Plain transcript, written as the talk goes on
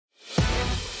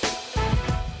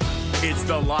It's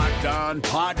the Locked On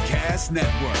Podcast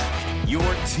Network, your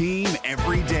team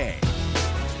every day.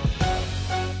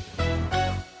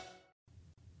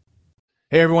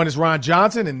 Hey everyone, it's Ron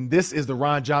Johnson, and this is the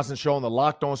Ron Johnson Show on the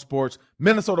Locked On Sports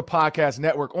Minnesota Podcast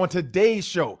Network. On today's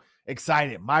show,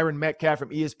 excited, Myron Medcalf from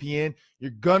ESPN.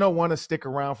 You're going to want to stick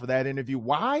around for that interview.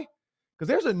 Why? Because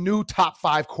there's a new top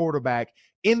 5 quarterback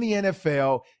in the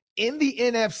NFL, in the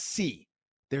NFC.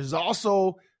 There's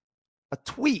also a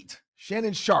tweet,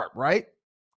 Shannon Sharpe, right?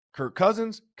 Kirk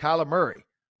Cousins, Kyler Murray.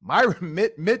 Myron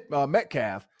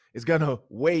Medcalf is going to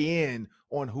weigh in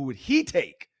on who would he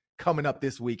take coming up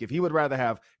this week, if he would rather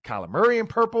have Kyler Murray in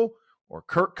purple or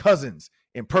Kirk Cousins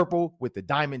in purple with the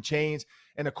diamond chains.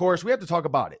 And of course, we have to talk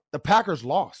about it. The Packers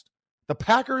lost. The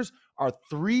Packers are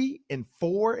 3-4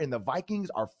 and the Vikings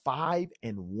are 5-1.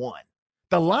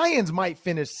 The Lions might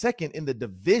finish second in the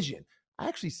division. I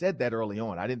actually said that early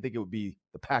on. I didn't think it would be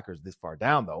the Packers this far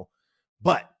down though.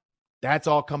 But that's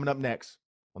all coming up next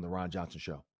on the Ron Johnson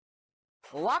Show.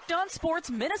 Locked On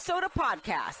Sports Minnesota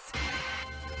Podcast.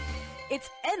 It's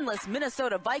endless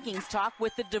Minnesota Vikings talk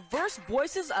with the diverse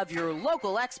voices of your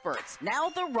local experts. Now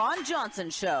the Ron Johnson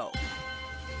Show.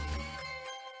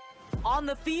 On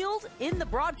the field, in the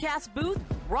broadcast booth,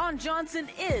 Ron Johnson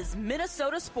is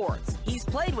Minnesota sports. He's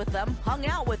played with them, hung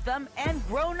out with them, and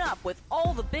grown up with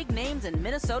all the big names in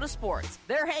Minnesota sports.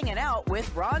 They're hanging out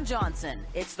with Ron Johnson.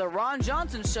 It's the Ron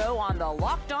Johnson Show on the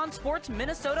Locked On Sports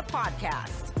Minnesota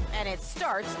Podcast. And it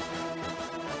starts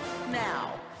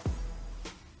now.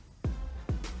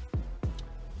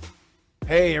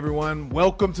 Hey everyone,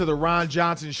 welcome to the Ron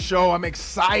Johnson Show. I'm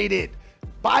excited.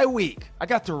 Bye week. I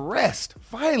got to rest.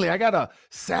 Finally, I got a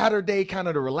Saturday kind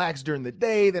of to relax during the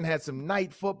day, then had some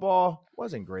night football.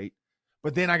 Wasn't great.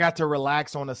 But then I got to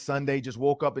relax on a Sunday, just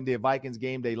woke up and did Vikings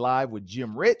Game Day Live with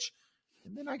Jim Rich.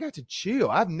 And then I got to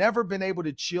chill. I've never been able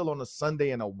to chill on a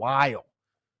Sunday in a while.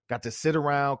 Got to sit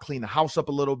around, clean the house up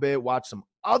a little bit, watch some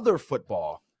other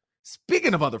football.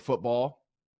 Speaking of other football,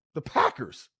 the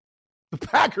Packers. The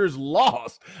Packers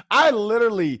lost. I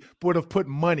literally would have put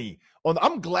money on.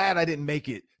 I'm glad I didn't make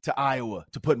it to Iowa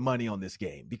to put money on this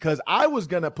game because I was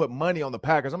going to put money on the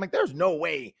Packers. I'm like, there's no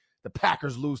way the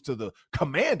Packers lose to the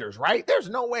Commanders, right? There's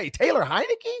no way. Taylor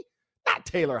Heineke? Not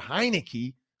Taylor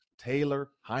Heineke. Taylor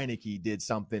Heineke did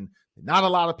something that not a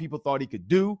lot of people thought he could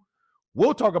do.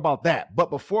 We'll talk about that. But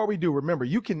before we do, remember,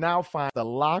 you can now find the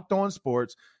Locked On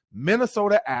Sports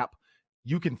Minnesota app.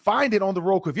 You can find it on the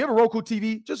Roku. If you have a Roku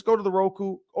TV, just go to the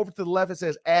Roku. Over to the left, it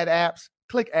says Add Apps.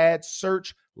 Click Add,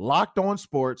 search Locked On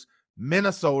Sports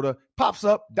Minnesota. Pops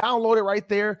up, download it right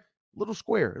there. Little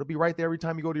square. It'll be right there every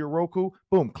time you go to your Roku.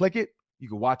 Boom, click it. You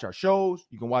can watch our shows.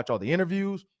 You can watch all the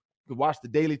interviews. You can watch the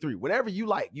Daily 3, whatever you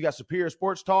like. You got Superior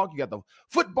Sports Talk. You got the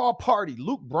football party.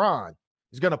 Luke Braun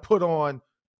is going to put on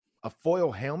a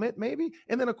foil helmet, maybe.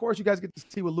 And then, of course, you guys get to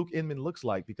see what Luke Inman looks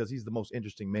like because he's the most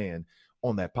interesting man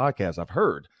on that podcast, I've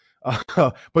heard.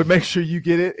 But make sure you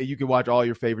get it and you can watch all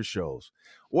your favorite shows.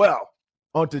 Well,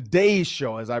 on today's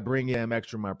show, as I bring in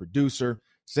Extra, my producer,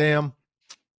 Sam,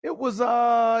 it was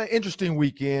an interesting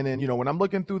weekend. And, you know, when I'm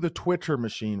looking through the Twitter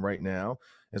machine right now,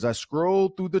 as I scroll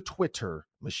through the Twitter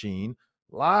machine,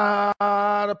 a lot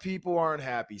of people aren't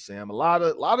happy, Sam. A lot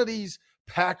of these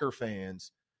Packer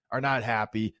fans are not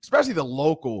happy, especially the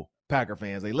local Packer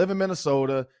fans. They live in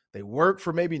Minnesota. They work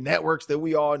for maybe networks that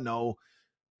we all know,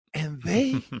 and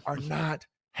they are not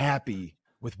happy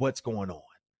with what's going on.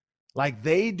 Like,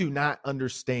 they do not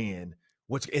understand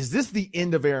is this the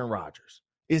end of Aaron Rodgers?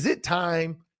 Is it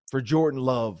time for Jordan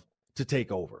Love to take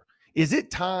over? Is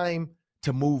it time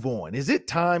to move on? Is it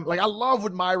time? Like, I love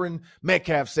what Myron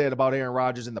Medcalf said about Aaron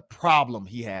Rodgers and the problem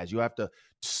he has. You have to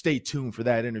stay tuned for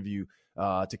that interview.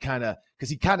 Because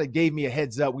he kind of gave me a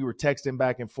heads up. We were texting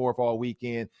back and forth all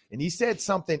weekend, and he said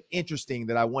something interesting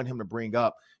that I want him to bring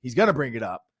up. He's going to bring it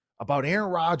up about Aaron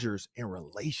Rodgers and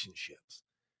relationships.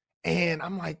 And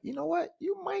I'm like, you know what?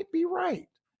 You might be right.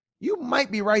 You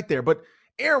might be right there. But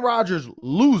Aaron Rodgers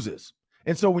loses.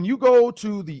 And so when you go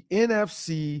to the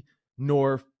NFC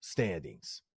North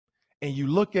standings and you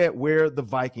look at where the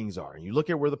Vikings are and you look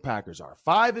at where the Packers are,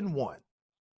 5-1,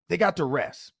 they got to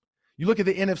rest. You look at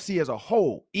the NFC as a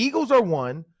whole. Eagles are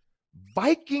 1.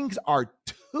 Vikings are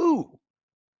 2.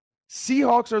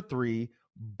 Seahawks are 3.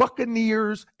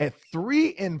 Buccaneers at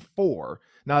 3-4.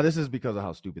 Now, this is because of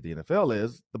how stupid the NFL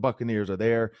is. The Buccaneers are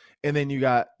there. And then you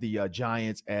got the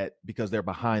Giants because they're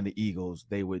behind the Eagles,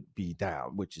 they would be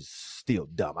down, which is still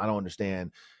dumb. I don't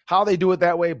understand how they do it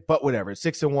that way, but whatever. It's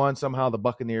 6-1. Somehow the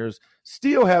Buccaneers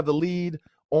still have the lead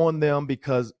on them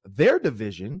because their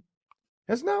division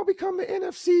has now become the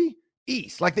NFC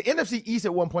East. Like, the NFC East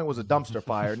at one point was a dumpster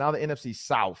fire. Now the NFC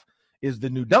South is the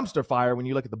new dumpster fire when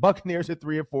you look at the Buccaneers at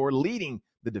 3-4, leading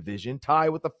the division, tied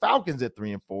with the Falcons at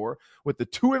 3-4, with the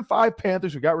 2-5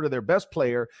 Panthers who got rid of their best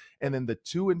player, and then the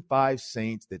 2-5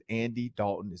 Saints that Andy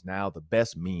Dalton is now the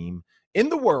best meme in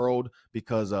the world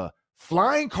because a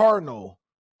flying cardinal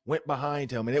went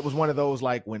behind him. And it was one of those,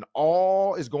 like, when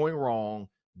all is going wrong,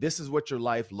 this is what your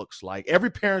life looks like. Every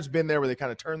parent's been there where they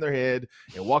kind of turn their head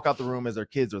and walk out the room as their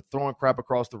kids are throwing crap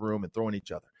across the room and throwing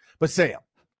each other. But Sam,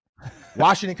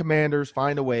 Washington Commanders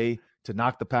find a way to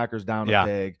knock the Packers down a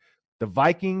peg. The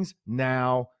Vikings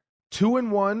now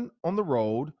 2-1 on the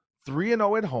road,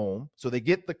 3-0 at home. So they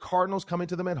get the Cardinals coming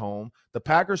to them at home. The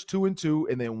Packers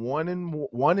 2-2, and then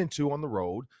 1-2 on the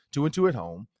road, 2-2 at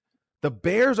home. The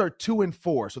Bears are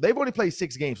 2-4. So they've only played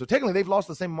 6 games. So technically they've lost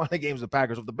the same amount of games as the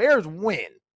Packers. If the Bears win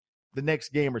the next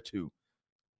game or two,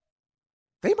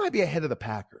 they might be ahead of the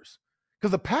Packers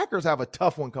because the Packers have a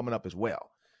tough one coming up as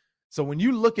well. So when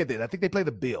you look at it, I think they play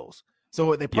the Bills.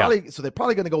 So they're probably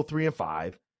going to go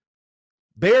 3-5.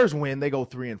 Bears win, they go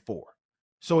 3-4.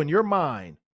 So in your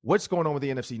mind, what's going on with the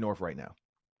NFC North right now?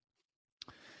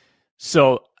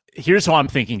 So here's how I'm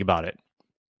thinking about it.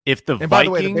 If the Vikings, by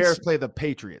the way, the Bears play the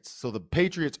Patriots. So the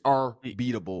Patriots are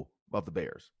beatable of the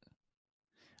Bears.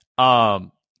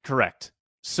 Correct.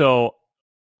 So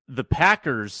the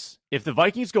Packers, if the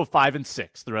Vikings go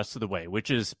 5-6 the rest of the way,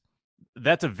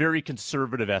 that's a very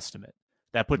conservative estimate.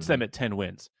 That puts them at 10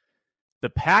 wins. The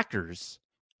Packers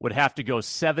would have to go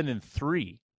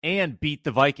 7-3 and beat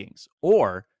the Vikings,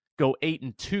 or go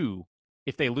 8-2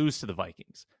 if they lose to the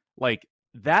Vikings. Like,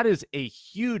 that is a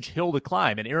huge hill to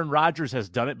climb, and Aaron Rodgers has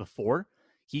done it before.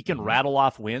 He can rattle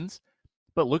off wins,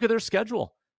 but look at their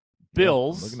schedule.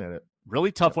 Bills, looking at it,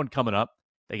 really tough one coming up.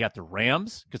 They got the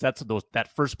Rams, because that's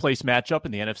that first place matchup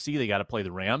in the NFC. They got to play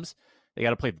the Rams. They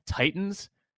got to play the Titans.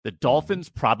 The Dolphins,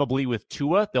 probably with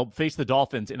Tua. They'll face the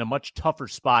Dolphins in a much tougher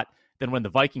spot than when the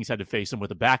Vikings had to face them with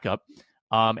a backup.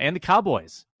 And the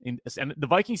Cowboys. And the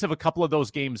Vikings have a couple of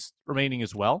those games remaining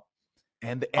as well.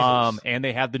 And the Eagles. And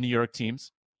they have the New York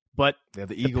teams. But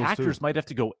the Eagles Packers too. might have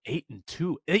to go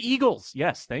 8-2. The Eagles,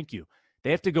 yes, thank you.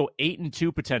 They have to go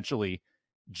 8-2 potentially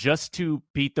just to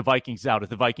beat the Vikings out if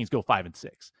the Vikings go 5-6.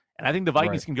 And I think the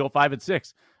Vikings can go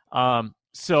 5-6.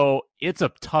 So it's a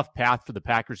tough path for the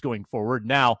Packers going forward.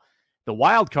 Now, the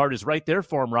wild card is right there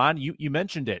for them, Ron. You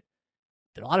mentioned it.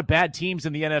 There are a lot of bad teams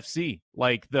in the NFC.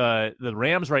 Like the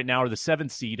Rams right now are the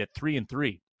 7th seed at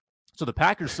 3-3. So the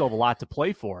Packers still have a lot to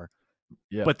play for.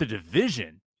 Yeah. But the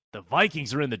division, the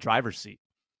Vikings are in the driver's seat.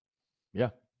 Yeah.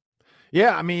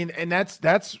 Yeah, I mean, and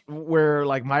that's where,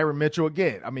 like, Myron Mitchell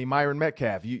again. I mean, Myron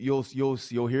Metcalf. You'll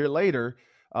hear it later.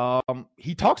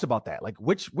 He talks about that. Like,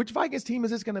 which Vikings team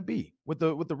is this going to be? With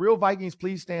the real Vikings,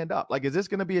 please stand up. Like, is this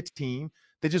going to be a team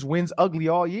that just wins ugly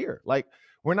all year? Like,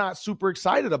 we're not super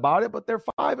excited about it, but they're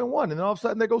 5-1, and then all of a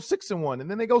sudden they go 6-1,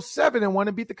 and then they go 7-1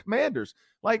 and beat the Commanders.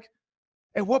 Like,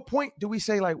 at what point do we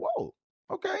say, like, whoa,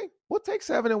 okay, we'll take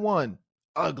 7-1,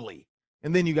 ugly,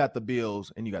 and then you got the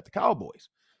Bills and you got the Cowboys.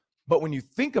 But when you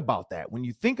think about that,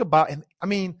 and I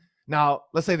mean, now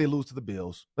let's say they lose to the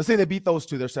Bills. Let's say they beat those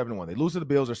two, they're 7-1. They lose to the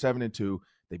Bills, they're 7-2.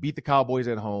 They beat the Cowboys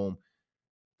at home.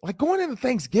 Like, going into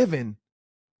Thanksgiving,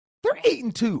 they're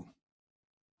 8-2.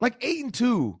 Like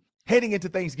 8-2 heading into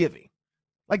Thanksgiving.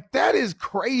 Like, that is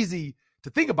crazy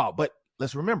to think about. But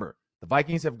let's remember, the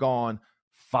Vikings have gone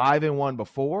 5-1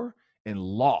 before and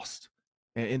lost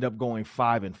and end up going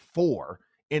 5-4,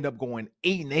 end up going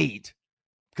 8-8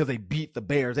 because they beat the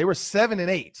Bears. They were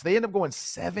 7-8. So they end up going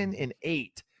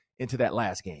 7-8 into that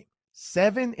last game.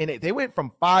 7-8. They went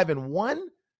from 5-1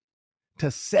 to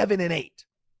 7-8.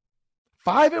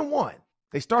 5-1.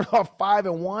 They started off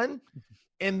 5-1,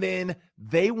 and then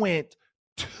they went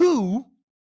 2-7.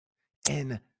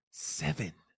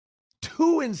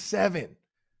 2-7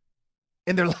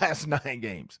 in their last 9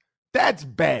 games. That's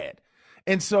bad.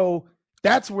 And so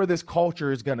that's where this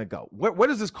culture is going to go. What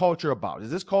is this culture about?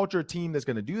 Is this culture a team that's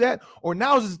going to do that? Or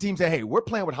now is this a team saying, hey, we're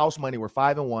playing with house money. We're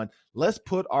 5-1. Let's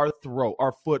put our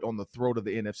foot on the throat of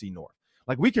the NFC North.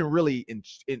 Like, we can really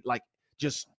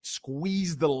just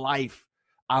squeeze the life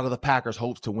out of the Packers'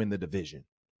 hopes to win the division.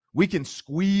 We can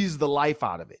squeeze the life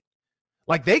out of it.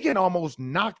 Like, they can almost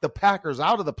knock the Packers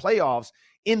out of the playoffs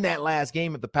in that last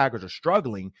game if the Packers are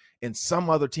struggling and some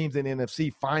other teams in the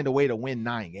NFC find a way to win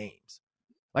 9 games.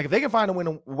 Like, if they can find a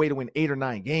way to win 8 or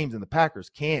 9 games and the Packers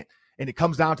can't, and it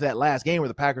comes down to that last game where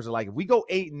the Packers are like, if we go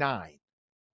 8-9,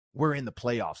 we're in the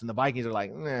playoffs. And the Vikings are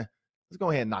like, let's go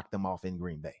ahead and knock them off in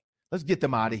Green Bay. Let's get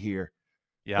them out of here.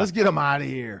 Yeah. Let's get them out of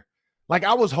here. Like,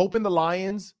 I was hoping the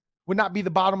Lions would not be the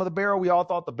bottom of the barrel. We all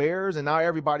thought the Bears, and now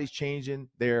everybody's changing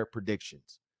their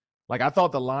predictions. Like, I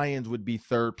thought the Lions would be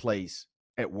 3rd place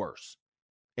at worst.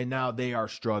 And now they are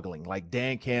struggling. Like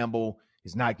Dan Campbell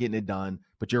is not getting it done.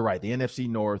 But you're right. The NFC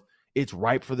North, it's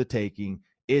ripe for the taking.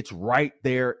 It's right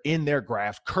there in their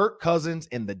grasp. Kirk Cousins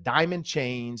and the Diamond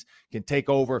Chains can take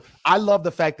over. I love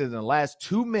the fact that in the last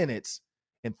 2 minutes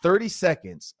and 30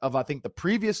 seconds of, I think, the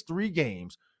previous 3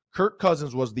 games, Kirk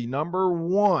Cousins was the number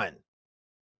one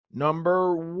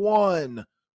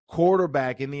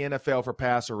quarterback in the NFL for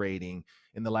passer rating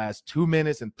in the last 2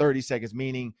 minutes and 30 seconds,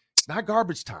 meaning it's not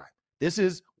garbage time. This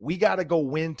is, we got to go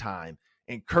win time.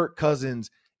 And Kirk Cousins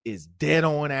is dead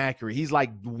on accurate. He's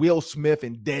like Will Smith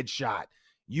in Deadshot.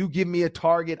 You give me a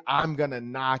target, I'm going to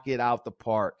knock it out the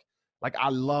park. Like, I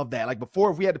love that. Like,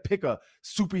 before, if we had to pick a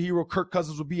superhero, Kirk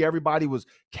Cousins would be, everybody was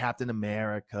Captain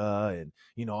America and,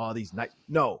 you know, all these nights.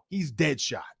 No, he's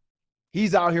Deadshot.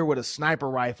 He's out here with a sniper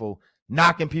rifle,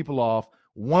 knocking people off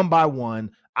one by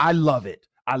one. I love it.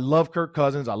 I love Kirk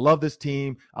Cousins. I love this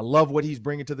team. I love what he's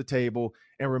bringing to the table.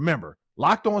 And remember,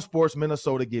 Locked On Sports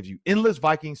Minnesota gives you endless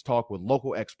Vikings talk with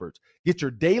local experts. Get your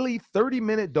daily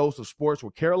 30-minute dose of sports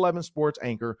with KARE 11 sports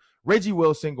anchor Reggie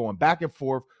Wilson going back and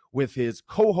forth with his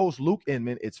co-host Luke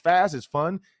Inman. It's fast, it's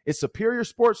fun, it's superior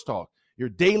sports talk. Your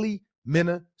daily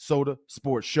Minnesota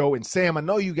sports show. And Sam, I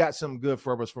know you got some good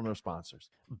for us from our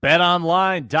sponsors.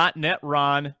 BetOnline.net,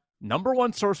 Ron. Number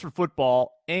one source for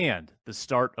football and the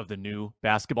start of the new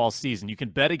basketball season. You can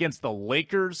bet against the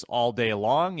Lakers all day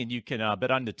long, and you can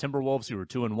bet on the Timberwolves, who are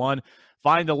 2-1.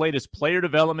 Find the latest player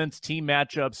developments, team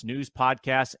matchups, news,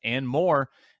 podcasts, and more.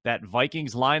 That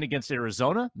Vikings line against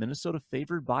Arizona, Minnesota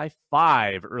favored by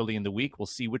 5 early in the week. We'll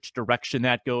see which direction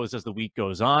that goes as the week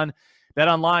goes on.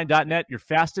 BetOnline.net, your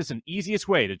fastest and easiest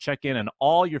way to check in on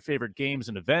all your favorite games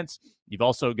and events. You've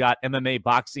also got MMA,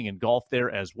 boxing, and golf there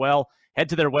as well. Head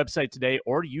to their website today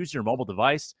or use your mobile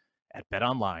device at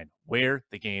BetOnline, where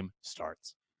the game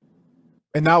starts.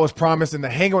 And now, as promised in the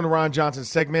Hang On Ron Johnson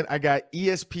segment, I got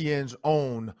ESPN's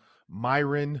own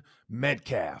Myron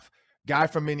Medcalf. Guy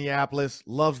from Minneapolis,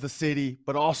 loves the city,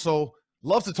 but also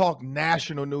loves to talk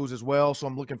national news as well. So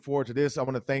I'm looking forward to this. I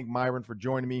want to thank Myron for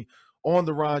joining me on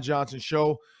the Ron Johnson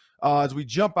Show. As we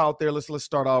jump out there, let's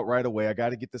start out right away. I got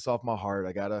to get this off my heart.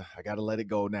 I gotta let it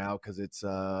go now because it's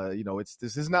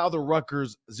this is now the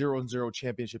Rutgers 0-0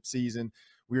 championship season.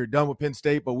 We are done with Penn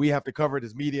State, but we have to cover it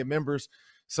as media members.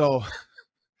 So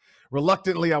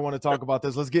reluctantly, I want to talk about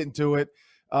this. Let's get into it.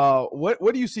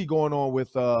 What do you see going on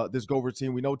with this Gopher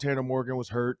team? We know Tanner Morgan was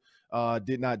hurt,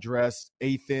 did not dress.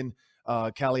 Ethan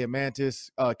Kaliakmanis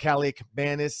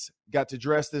got to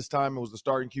dress this time. It was the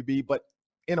starting QB, but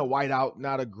in a whiteout,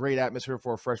 not a great atmosphere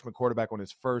for a freshman quarterback on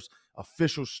his first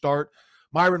official start.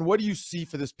 Myron, what do you see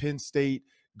for this Penn State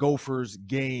Gophers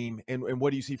game, and what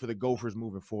do you see for the Gophers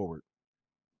moving forward?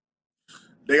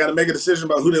 They got to make a decision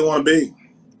about who they want to be.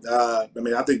 I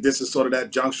think this is sort of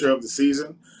that juncture of the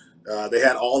season. They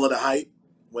had all of the hype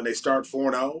when they start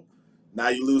 4-0. Now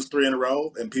you lose 3 in a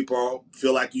row, and people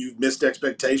feel like you've missed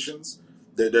expectations.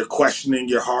 They're questioning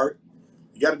your heart.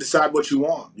 You got to decide what you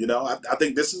want. You know, I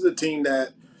think this is a team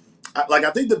that,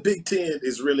 I think the Big Ten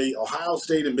is really Ohio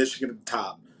State and Michigan at the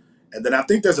top. And then I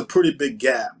think there's a pretty big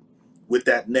gap with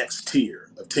that next tier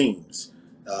of teams.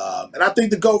 And I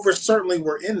think the Gophers certainly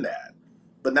were in that.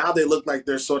 But now they look like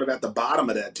they're sort of at the bottom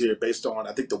of that tier based on,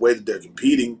 I think, the way that they're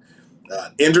competing.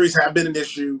 Injuries have been an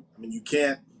issue. I mean, you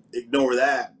can't ignore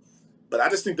that. But I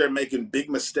just think they're making big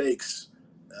mistakes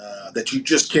that you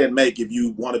just can't make if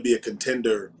you want to be a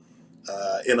contender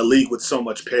in a league with so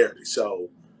much parity. So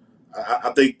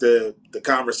I think the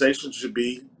conversation should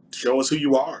be, show us who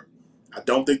you are. I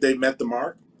don't think they met the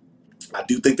mark. I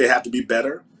do think they have to be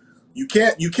better. You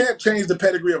can't change the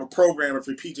pedigree of a program if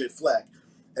you're PJ Fleck,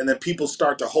 and then people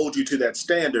start to hold you to that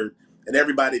standard, and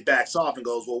everybody backs off and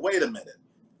goes, well, wait a minute.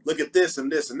 Look at this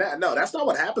and this and that. No, that's not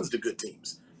what happens to good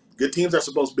teams. Good teams are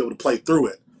supposed to be able to play through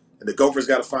it, and the Gophers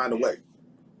got to find a way.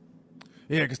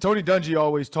 Yeah, because Tony Dungy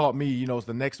always taught me, it's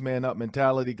the next man up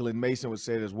mentality. Glenn Mason would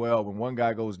say it as well. When one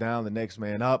guy goes down, the next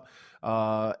man up.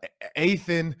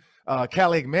 Ethan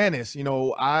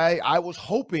Kaliakmanis, I was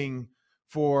hoping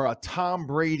for a Tom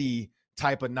Brady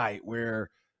type of night where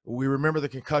we remember the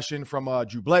concussion from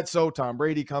Drew Bledsoe. Tom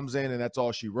Brady comes in, and that's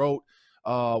all she wrote.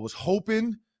 Was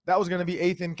hoping that was going to be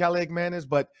Ethan Kaliakmanis,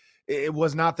 but it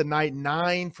was not the night.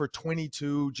 9 for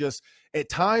 22, just at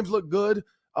times looked good.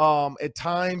 At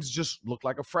times just looked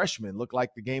like a freshman, looked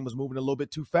like the game was moving a little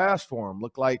bit too fast for him.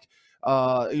 Looked like,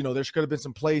 there could have been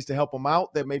some plays to help him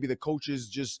out that maybe the coaches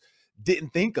just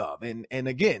didn't think of. And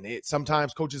again,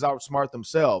 sometimes coaches outsmart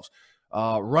themselves.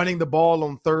 Running the ball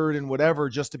on 3rd and whatever,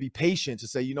 just to be patient, to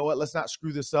say, you know what, let's not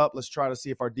screw this up. Let's try to see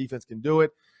if our defense can do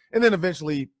it. And then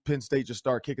eventually Penn State just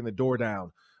started kicking the door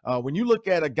down When you look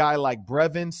at a guy like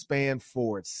Brevin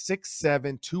Spanford,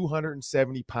 6'7",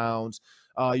 270 pounds,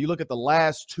 you look at the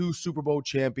last two Super Bowl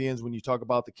champions when you talk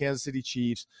about the Kansas City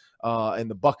Chiefs and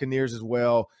the Buccaneers as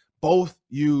well, both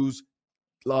use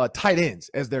tight ends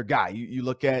as their guy. You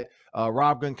look at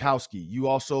Rob Gronkowski. You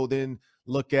also then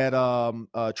look at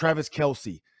Travis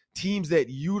Kelce, teams that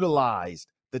utilized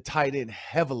the tight end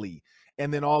heavily.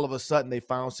 And then all of a sudden they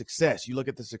found success. You look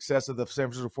at the success of the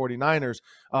San Francisco 49ers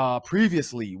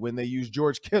previously when they used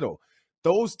George Kittle.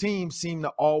 Those teams seem to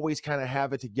always kind of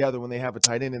have it together when they have a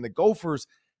tight end. And the Gophers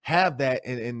have that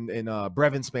in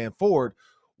Brevin Spanford.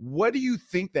 What do you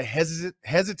think the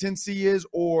hesitancy is,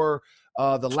 or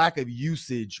the lack of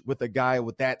usage with a guy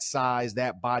with that size,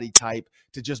 that body type,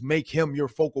 to just make him your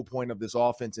focal point of this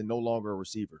offense and no longer a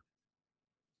receiver?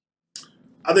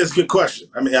 I think it's a good question.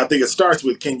 I mean, I think it starts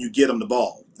with, can you get him the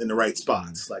ball in the right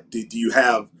spots? Like, do you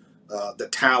have the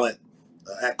talent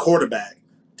at quarterback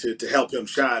to help him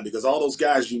shine? Because all those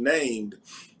guys you named,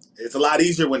 it's a lot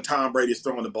easier when Tom Brady is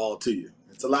throwing the ball to you.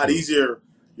 It's a lot easier,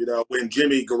 when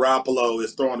Jimmy Garoppolo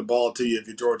is throwing the ball to you, if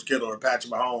you're George Kittle or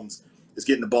Patrick Mahomes is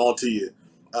getting the ball to you.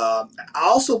 I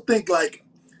also think, like,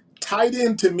 tight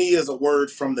end to me is a word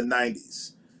from the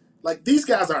 90s. Like, these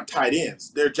guys aren't tight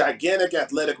ends. They're gigantic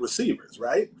athletic receivers,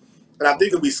 right? And I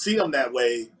think if we see them that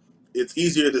way, it's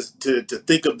easier to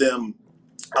think of them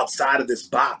outside of this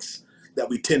box that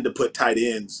we tend to put tight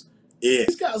ends in.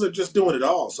 These guys are just doing it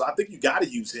all. So I think you got to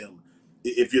use him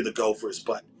if you're the Gophers.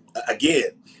 But,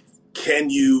 again, can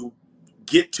you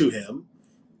get to him?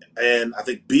 And I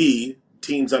think, B,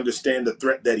 teams understand the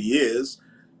threat that he is.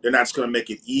 They're not just going to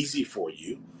make it easy for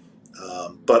you.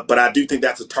 But I do think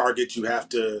that's a target you have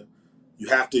to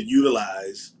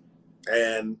utilize.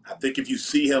 And I think if you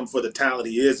see him for the talent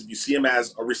he is, if you see him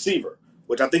as a receiver,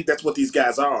 which I think that's what these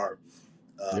guys are,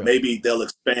 maybe they'll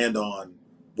expand on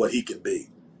what he can be.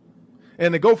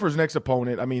 And the Gophers' next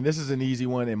opponent, I mean, this is an easy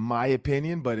one in my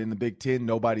opinion, but in the Big Ten,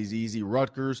 nobody's easy.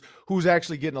 Rutgers, who's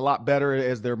actually getting a lot better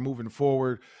as they're moving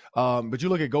forward. But you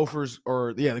look at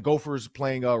the Gophers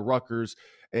playing Rutgers.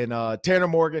 And Tanner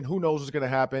Morgan, who knows what's going to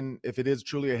happen if it is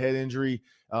truly a head injury,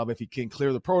 if he can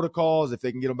clear the protocols, if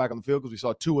they can get him back on the field, because we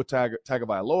saw Tua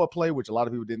Tagovailoa play, which a lot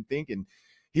of people didn't think, and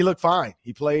he looked fine.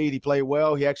 He played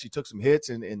well. He actually took some hits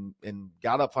and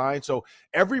got up fine. So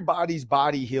everybody's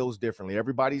body heals differently.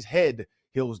 Everybody's head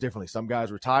heals differently. Some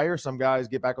guys retire. Some guys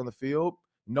get back on the field.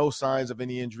 No signs of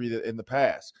any injury in the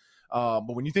past.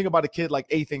 But when you think about a kid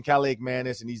like Ethan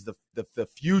Kaliakmanis, and he's the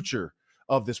future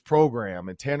of this program,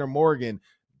 and Tanner Morgan,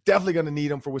 definitely going to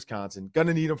need him for Wisconsin, going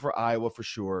to need him for Iowa for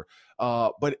sure.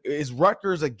 But is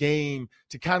Rutgers a game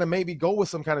to kind of maybe go with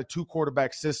some kind of two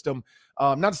quarterback system?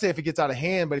 Not to say if it gets out of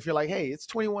hand, but if you're like, hey, it's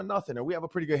 21-0, or we have a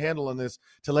pretty good handle on this,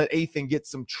 to let Ethan get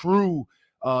some true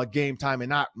game time and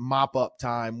not mop up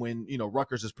time when,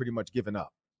 Rutgers is pretty much given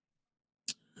up.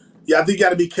 Yeah, I think you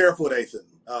got to be careful with Ethan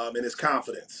and his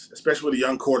confidence, especially with a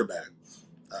young quarterback.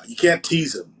 You can't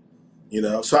tease him.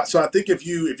 So I think if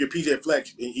you're PJ Fleck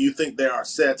and you think there are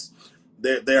sets,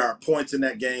 there are points in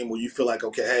that game where you feel like,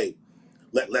 okay, hey,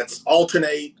 let's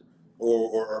alternate,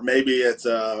 or maybe it's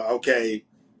okay,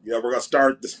 we're gonna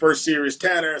start this first series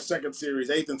Tanner, second series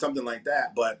Ethan, something like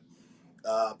that. But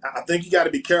I think you got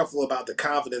to be careful about the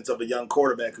confidence of a young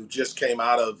quarterback who just came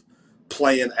out of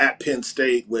playing at Penn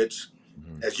State, which,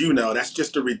 as you know, that's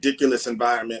just a ridiculous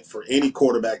environment for any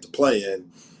quarterback to play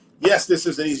in. Yes, this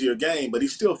is an easier game, but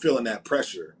he's still feeling that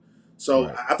pressure. So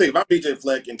right. I think if I'm PJ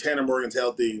Fleck and Tanner Morgan's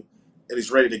healthy and he's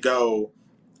ready to go,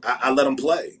 I let him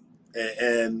play.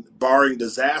 And barring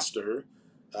disaster,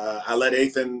 I let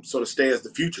Ethan sort of stay as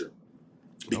the future,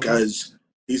 because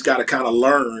he's got to kind of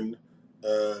learn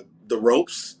the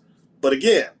ropes. But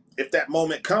again, if that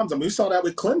moment comes, we saw that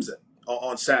with Clemson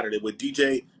on Saturday with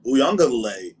DJ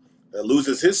Uiagalelei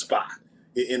loses his spot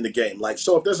in the game.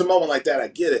 So if there's a moment like that, I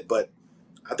get it, but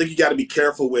I think you got to be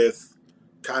careful with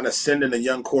kind of sending a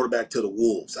young quarterback to the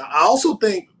wolves. I also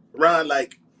think, Ron, I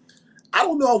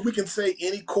don't know if we can say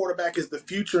any quarterback is the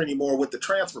future anymore with the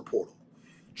transfer portal.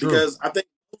 True. Because I think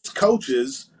most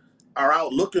coaches are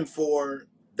out looking for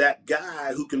that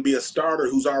guy who can be a starter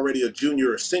who's already a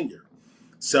junior or senior.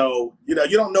 So, you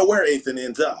don't know where Ethan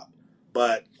ends up.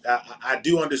 But I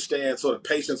do understand sort of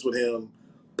patience with him,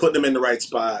 putting him in the right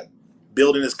spot,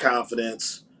 building his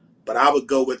confidence. But I would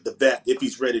go with the vet if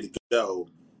he's ready to go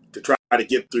to try to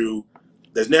get through.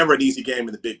 There's never an easy game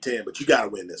in the Big Ten, but you got to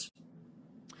win this.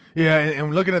 Yeah,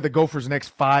 and looking at the Gophers' next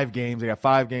 5 games, they got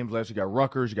 5 games left. You got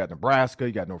Rutgers, you got Nebraska,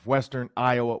 you got Northwestern,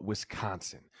 Iowa,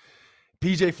 Wisconsin.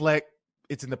 PJ Fleck,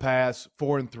 it's in the past,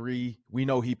 4-3. We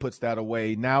know he puts that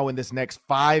away. Now in this next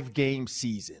 5-game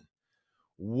season,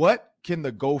 what can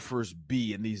the Gophers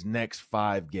be in these next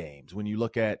 5 games? When you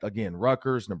look at, again,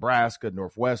 Rutgers, Nebraska,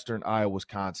 Northwestern, Iowa,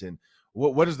 Wisconsin,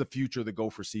 what does the future of the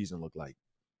Gopher season look like?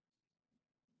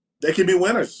 They can be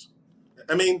winners.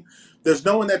 I mean, there's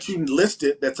no one that you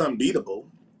listed that's unbeatable.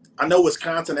 I know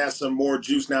Wisconsin has some more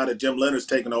juice now that Jim Leonard's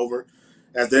taken over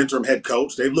as the interim head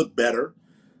coach. They've looked better.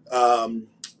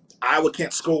 Iowa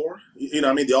can't score. You know,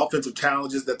 I mean, the offensive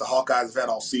challenges that the Hawkeyes have had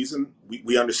all season,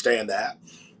 we understand that.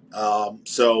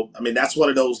 So, I mean, that's one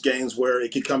of those games where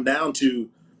it could come down to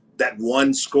that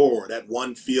one score, that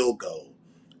one field goal.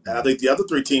 And I think the other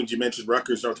 3 teams you mentioned,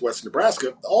 Rutgers, Northwestern,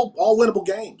 Nebraska, all winnable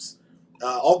games.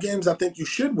 All games I think you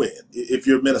should win if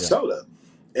you're Minnesota.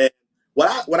 Yeah. And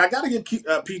what I got to give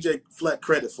PJ Fleck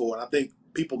credit for, and I think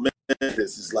people miss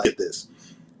this, is like this.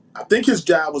 I think his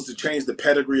job was to change the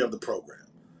pedigree of the program.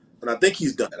 And I think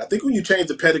he's done it. I think when you change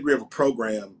the pedigree of a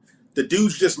program, the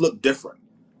dudes just look different.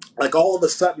 Like all of a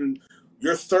sudden,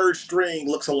 your third string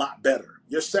looks a lot better.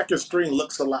 Your second string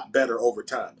looks a lot better over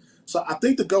time. So I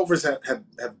think the Gophers have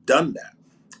done that.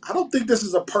 I don't think this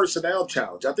is a personnel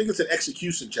challenge. I think it's an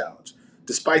execution challenge,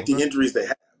 despite the injuries they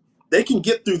have. They can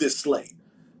get through this slate.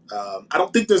 I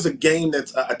don't think there's a game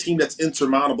that's a team that's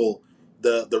insurmountable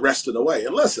the rest of the way.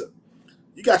 And listen,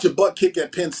 you got your butt kicked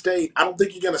at Penn State. I don't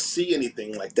think you're going to see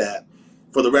anything like that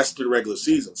for the rest of the regular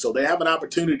season. So they have an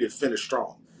opportunity to finish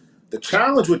strong. The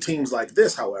challenge with teams like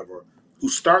this, however, who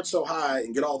start so high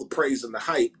and get all the praise and the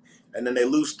hype, and then they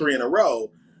lose 3 in a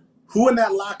row, who in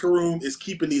that locker room is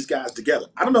keeping these guys together?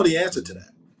 I don't know the answer to that.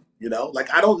 You know,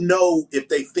 like I don't know if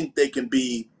they think they can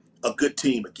be a good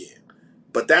team again.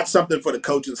 But that's something for the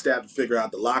coaching staff to figure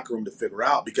out, the locker room to figure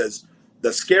out, because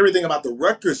the scary thing about the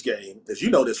Rutgers game, as you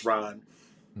know this, Ron,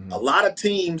 a lot of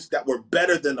teams that were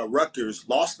better than the Rutgers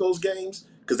lost those games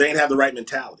because they didn't have the right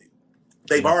mentality.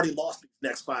 They've already lost the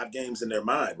next 5 games in their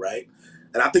mind, right?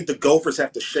 And I think the Gophers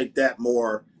have to shake that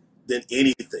more than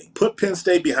anything. Put Penn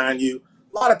State behind you.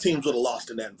 A lot of teams would have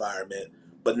lost in that environment.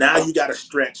 But now you got a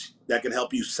stretch that can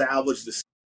help you salvage the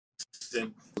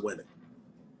season winning.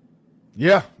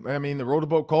 Yeah, I mean, the road to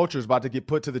boat culture is about to get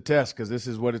put to the test because this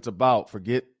is what it's about.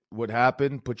 Forget what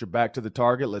happened. Put your back to the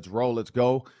target. Let's roll. Let's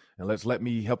go. And let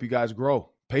me help you guys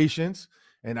grow. Patience.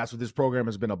 And that's what this program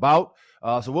has been about.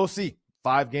 So we'll see.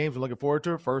 5 games. We're looking forward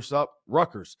to it. First up,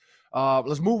 Rutgers.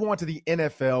 Let's move on to the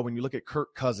NFL. When you look at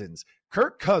Kirk Cousins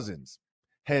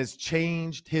has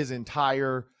changed his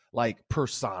entire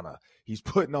persona. He's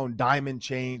putting on diamond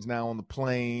chains now on the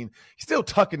plane. He's still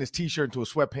tucking his T-shirt into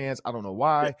his sweatpants. I don't know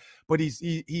why, but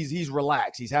he's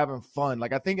relaxed. He's having fun.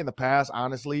 I think in the past,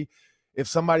 honestly, if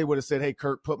somebody would have said, "Hey,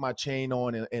 Kirk, put my chain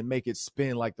on and make it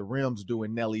spin like the rims do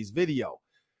in Nelly's video,"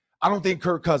 I don't think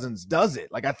Kirk Cousins does it.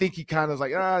 I think he kind of is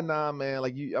like, nah, man.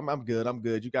 I'm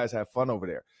good. You guys have fun over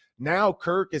there. Now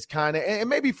Kirk is kind of, and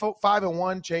maybe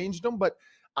 5-1 changed him, but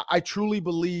I truly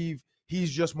believe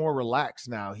he's just more relaxed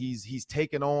now. He's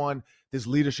taken on this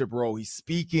leadership role. He's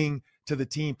speaking to the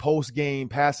team post-game,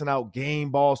 passing out game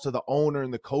balls to the owner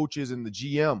and the coaches and the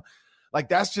GM.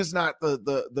 That's just not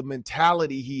the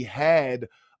mentality he had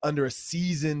under a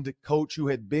seasoned coach who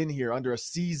had been here, under a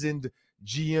seasoned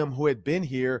GM who had been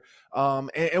here.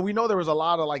 And we know there was a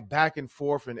lot of back and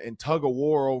forth and tug of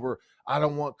war over, I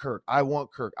don't want Kirk. I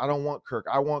want Kirk. I don't want Kirk.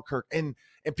 I want Kirk. And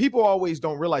people always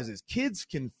don't realize this. Kids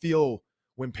can feel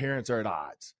when parents are at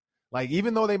odds.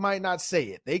 Even though they might not say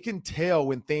it, they can tell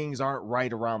when things aren't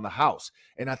right around the house.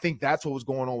 And I think that's what was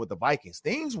going on with the Vikings.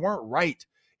 Things weren't right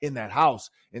in that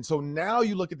house. And so now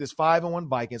you look at this 5-1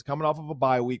 Vikings coming off of a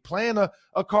bye week, playing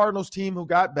a Cardinals team who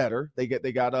got better. They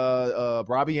got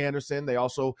Robbie Anderson. They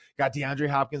also got DeAndre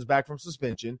Hopkins back from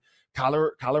suspension.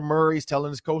 Kyler Murray's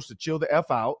telling his coach to chill the F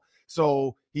out.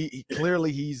 So he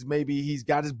clearly he's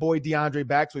got his boy DeAndre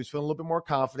back, so he's feeling a little bit more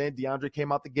confident. DeAndre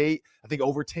came out the gate, I think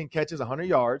over 10 catches, 100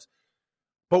 yards.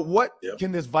 But what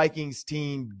can this Vikings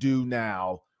team do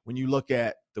now when you look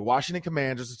at the Washington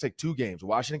Commanders? Let's take 2 games, the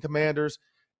Washington Commanders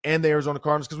and the Arizona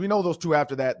Cardinals, because we know those 2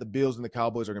 after that, the Bills and the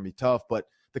Cowboys are going to be tough. But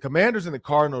the Commanders and the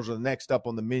Cardinals are the next up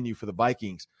on the menu for the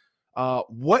Vikings.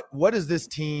 What is this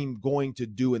team going to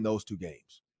do in those 2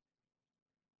 games?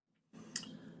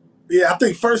 Yeah, I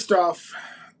think first off,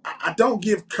 I don't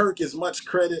give Kirk as much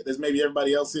credit as maybe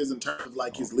everybody else is in terms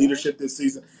of his leadership this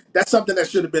season. That's something that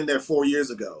should have been there 4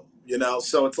 years ago,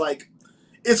 So it's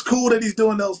it's cool that he's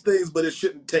doing those things, but it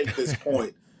shouldn't take this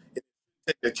point.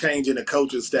 The change in the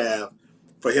coaching staff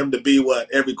for him to be what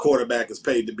every quarterback is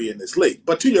paid to be in this league.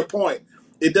 But to your point,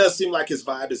 it does seem like his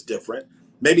vibe is different.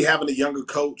 Maybe having a younger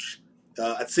coach,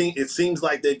 it seems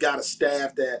like they've got a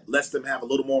staff that lets them have a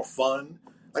little more fun.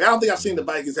 I don't think I've seen the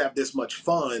Vikings have this much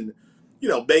fun,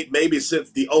 maybe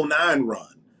since the 2009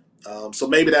 run. So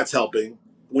maybe that's helping.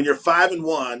 when you're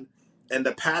 5-1 and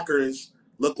the Packers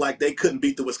look like they couldn't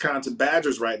beat the Wisconsin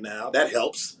Badgers right now, that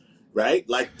helps, right?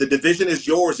 Like, the division is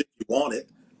yours if you want it.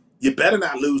 You better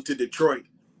not lose to Detroit,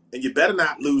 and you better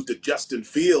not lose to Justin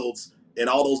Fields and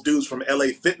all those dudes from LA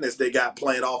Fitness they got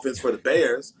playing offense for the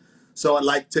Bears. So,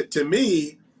 like, to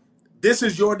me, this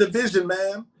is your division,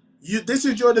 man. This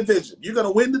is your division. You're going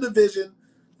to win the division.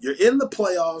 You're in the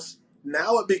playoffs.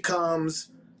 Now it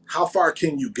becomes, how far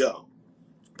can you go?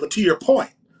 But to your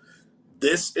point,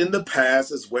 this in the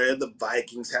past is where the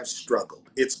Vikings have struggled.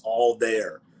 It's all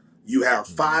there. You have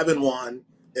 5-1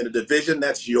 in a division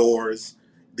that's yours.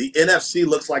 The NFC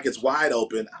looks like it's wide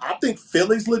open. I think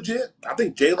Philly's legit. I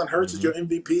think Jalen Hurts is your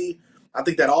MVP. I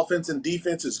think that offense and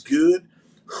defense is good.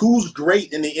 Who's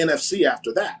great in the NFC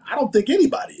after that? I don't think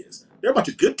anybody is. There are a bunch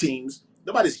of good teams.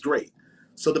 Nobody's great.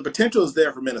 So the potential is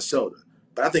there for Minnesota.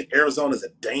 But I think Arizona is a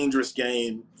dangerous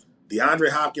game. DeAndre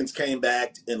Hopkins came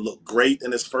back and looked great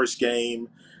in his first game.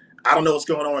 I don't know what's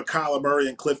going on with Kyler Murray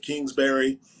and Cliff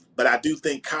Kingsbury, but I do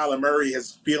think Kyler Murray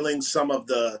is feeling some of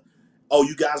the, oh,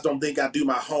 you guys don't think I do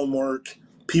my homework.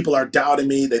 People are doubting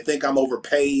me. They think I'm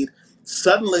overpaid.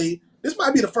 Suddenly, this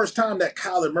might be the first time that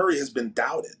Kyler Murray has been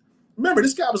doubted. Remember,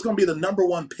 this guy was going to be the number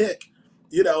one pick,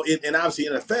 in obviously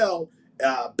NFL,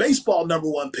 baseball number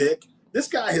one pick. This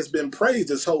guy has been praised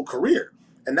his whole career.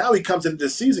 And now he comes into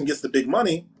this season, gets the big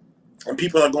money, and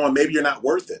people are going, maybe you're not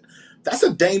worth it. That's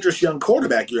a dangerous young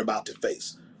quarterback you're about to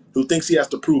face, who thinks he has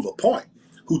to prove a point,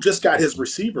 who just got his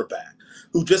receiver back,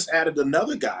 who just added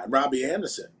another guy, Robbie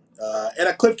Anderson, and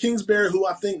a Cliff Kingsbury, who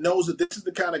I think knows that this is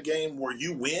the kind of game where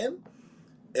you win,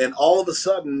 and all of a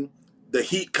sudden the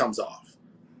heat comes off.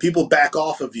 People back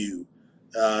off of you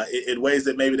in ways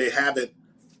that maybe they haven't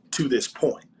to this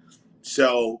point.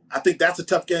 So I think that's a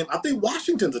tough game. I think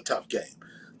Washington's a tough game.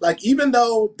 Like, even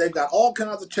though they've got all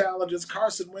kinds of challenges,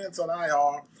 Carson Wentz on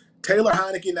IR, Taylor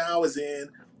Heineke now is in,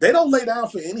 they don't lay down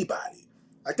for anybody.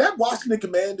 Like, that Washington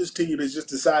Commanders team has just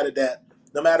decided that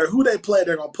no matter who they play,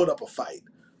 they're going to put up a fight.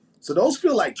 So those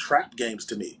feel like trap games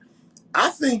to me. I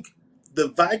think the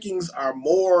Vikings are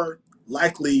more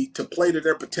likely to play to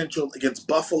their potential against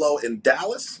Buffalo and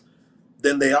Dallas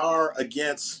than they are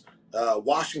against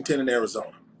Washington and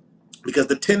Arizona. Because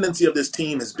the tendency of this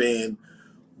team has been,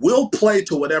 we'll play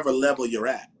to whatever level you're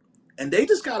at. And they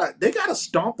gotta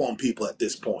stomp on people at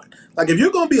this point. Like, if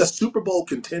you're going to be a Super Bowl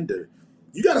contender,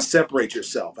 you got to separate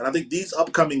yourself. And I think these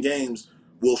upcoming games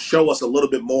will show us a little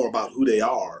bit more about who they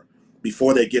are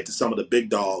before they get to some of the big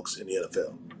dogs in the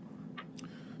NFL.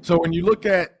 So when you look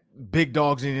at big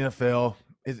dogs in the NFL,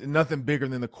 it's nothing bigger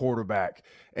than the quarterback.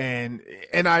 And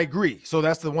I agree. So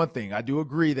that's the one thing. I do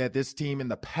agree that this team in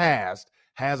the past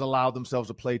has allowed themselves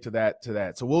to play to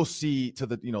that. So we'll see to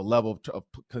the level of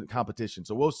competition.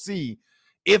 So we'll see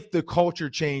if the culture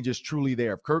change is truly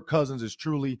there. If Kirk Cousins is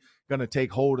truly going to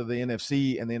take hold of the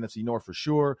NFC and the NFC North for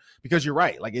sure, because you're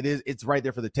right. Like, it's right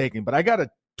there for the taking. But I got a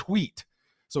tweet.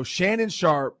 So Shannon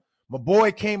Sharp, my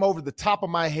boy, came over the top of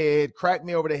my head, cracked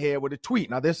me over the head with a tweet.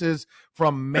 Now, this is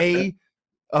from May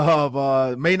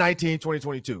 19,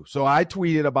 2022. So I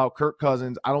tweeted about Kirk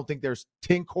Cousins. I don't think there's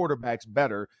 10 quarterbacks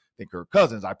better than Kirk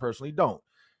Cousins. I personally don't.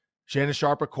 Shannon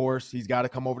Sharp, of course, he's got to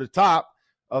come over the top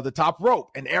of the top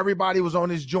rope. And everybody was on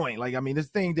his joint. Like, I mean, this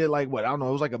thing did like, what? I don't know.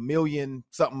 It was like 1 million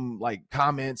something like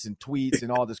comments and tweets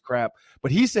and all this crap.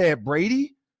 But he said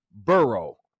Brady,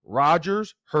 Burrow,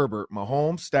 Rodgers, Herbert,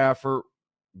 Mahomes, Stafford,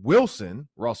 Wilson,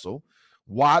 Russell,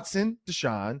 Watson,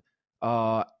 Deshaun,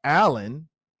 Allen,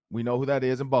 we know who that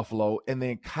is in Buffalo, and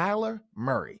then Kyler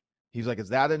Murray. He's like, is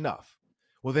that enough?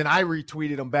 Well, then I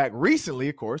retweeted him back recently,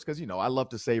 of course, because, I love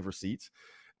to save receipts.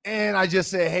 And I just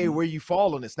said, hey, where you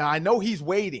fall on this? Now, I know he's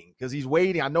waiting because he's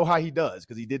waiting. I know how he does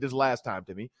because he did this last time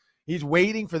to me. He's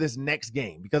waiting for this next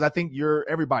game because I think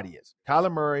everybody is.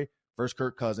 Kyler Murray versus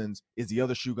Kirk Cousins. Is the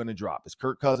other shoe going to drop? Is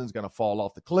Kirk Cousins going to fall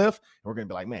off the cliff? And we're going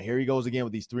to be like, man, here he goes again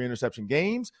with these 3 interception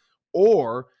games.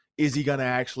 Or is he going to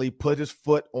actually put his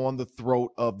foot on the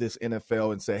throat of this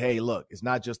NFL and say, hey, look, it's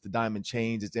not just the diamond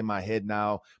chains. It's in my head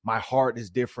now. My heart is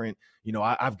different.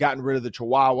 I've gotten rid of the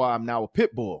Chihuahua. I'm now a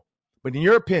pit bull. But in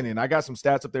your opinion, I got some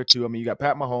stats up there too. I mean, you got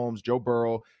Pat Mahomes, Joe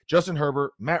Burrow, Justin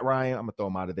Herbert, Matt Ryan. I'm going to throw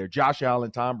him out of there. Josh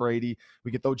Allen, Tom Brady. We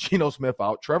can throw Geno Smith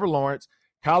out. Trevor Lawrence,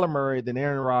 Kyler Murray, then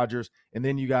Aaron Rodgers. And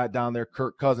then you got down there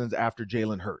Kirk Cousins after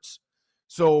Jalen Hurts.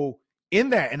 So in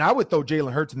that, and I would throw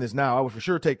Jalen Hurts in this now. I would for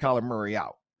sure take Kyler Murray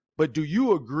out. But do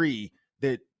you agree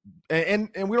that, and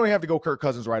we don't have to go Kirk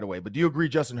Cousins right away, but do you agree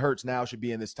Justin Hurts now should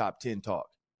be in this top 10 talk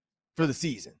for the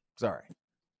season? Sorry.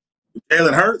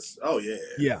 Jalen Hurts? Oh, yeah.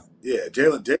 Yeah. Yeah,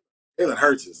 Jalen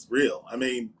Hurts is real. I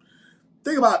mean,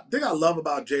 thing I love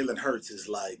about Jalen Hurts is,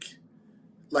 like,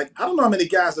 like, I don't know how many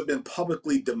guys have been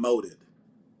publicly demoted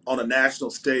on a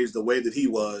national stage the way that he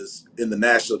was in the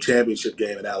national championship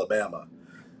game in Alabama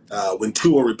when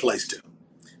Tua replaced him.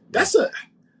 That's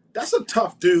a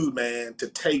tough dude, man, to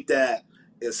take that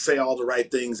and say all the right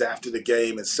things after the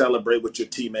game and celebrate with your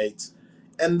teammates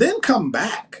and then come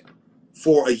back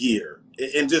for a year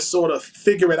and just sort of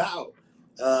figure it out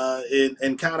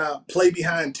and kind of play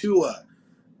behind Tua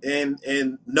and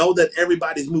know that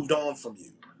everybody's moved on from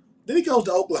you. Then he goes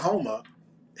to Oklahoma,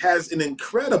 has an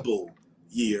incredible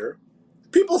year.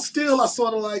 People still are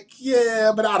sort of like,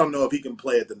 yeah, but I don't know if he can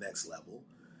play at the next level.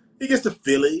 He gets to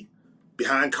Philly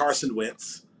behind Carson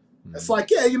Wentz. It's like,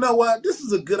 yeah, you know what? This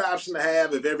is a good option to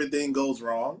have if everything goes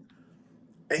wrong.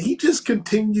 And he just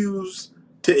continues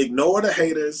to ignore the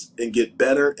haters and get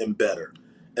better and better.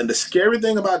 And the scary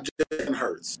thing about Jalen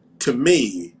Hurts, to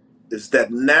me, is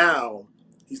that now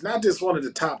he's not just one of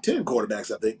the top 10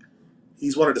 quarterbacks, I think.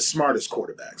 He's one of the smartest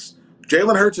quarterbacks.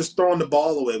 Jalen Hurts is throwing the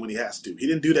ball away when he has to. He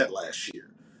didn't do that last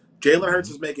year. Jalen Hurts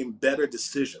is making better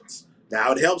decisions.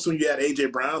 Now, it helps when you add A.J.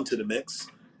 Brown to the mix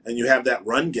and you have that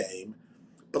run game.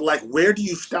 But, like, where do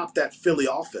you stop that Philly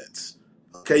offense?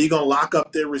 Okay, you're going to lock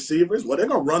up their receivers? Well, they're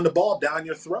going to run the ball down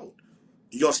your throat.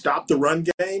 You're going to stop the run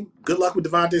game? Good luck with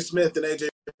Devontae Smith and A.J.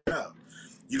 Brown.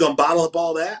 You're going to bottle up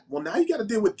all that? Well, now you got to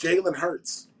deal with Jalen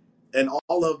Hurts and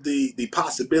all of the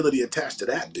possibility attached to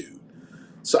that dude.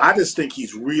 So I just think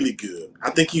he's really good.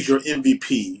 I think he's your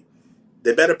MVP.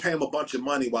 They better pay him a bunch of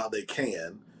money while they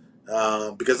can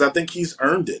because I think he's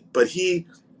earned it. But it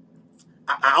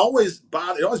always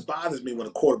bothers me when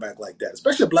a quarterback like that,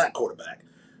 especially a black quarterback,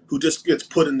 who just gets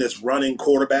put in this running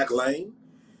quarterback lane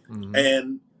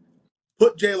and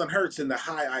put Jalen Hurts in the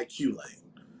high IQ lane.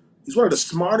 He's one of the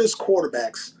smartest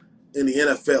quarterbacks in the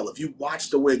NFL. If you watch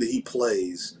the way that he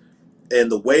plays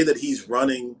and the way that he's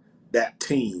running that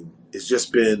team, it's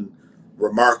just been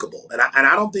remarkable. And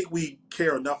I don't think we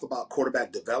care enough about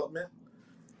quarterback development.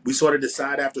 We sort of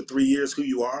decide after 3 years who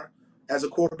you are as a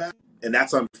quarterback. And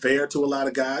that's unfair to a lot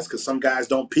of guys because some guys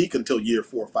don't peak until year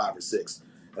 4, 5, or 6.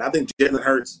 And I think Jalen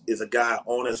Hurts is a guy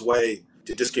on his way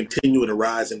to just continue to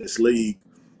rise in this league.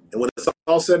 And when it's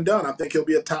all said and done, I think he'll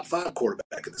be a top 5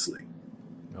 quarterback in this league.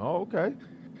 Oh, okay.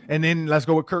 And then let's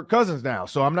go with Kirk Cousins now.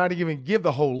 So I'm not even give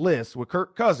the whole list with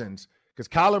Kirk Cousins because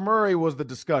Kyler Murray was the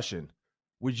discussion.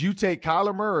 Would you take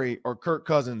Kyler Murray or Kirk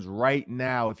Cousins right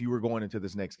now if you were going into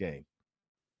this next game?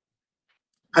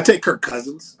 I take Kirk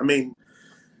Cousins. I mean,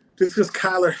 just because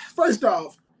Kyler, first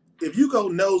off, if you go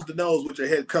nose to nose with your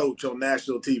head coach on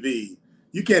national TV,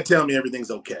 you can't tell me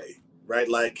everything's okay, right?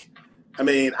 Like, I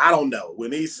mean, I don't know.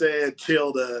 When he said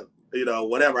chill the,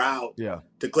 whatever out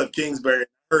to Cliff Kingsbury,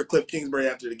 I heard Cliff Kingsbury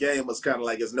after the game was kind of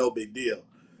like, it's no big deal.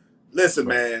 Listen,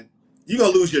 man, you're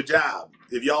going to lose your job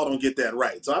if y'all don't get that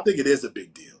right. So I think it is a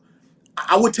big deal.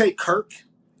 I would take Kirk.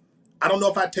 I don't know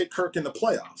if I'd take Kirk in the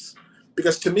playoffs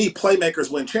because to me,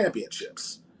 playmakers win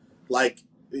championships. Like,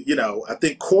 I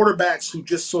think quarterbacks who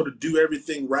just sort of do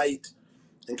everything right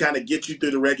and kind of get you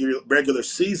through the regular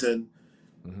season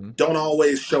don't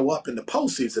always show up in the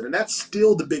postseason. And that's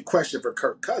still the big question for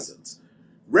Kirk Cousins.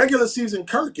 Regular season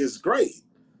Kirk is great.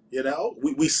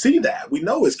 We see that. We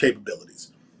know his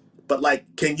capabilities. But, like,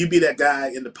 can you be that guy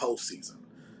in the postseason?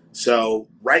 So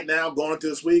right now, going into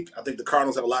this week, I think the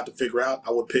Cardinals have a lot to figure out.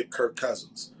 I would pick Kirk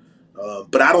Cousins.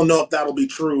 But I don't know if that'll be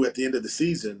true at the end of the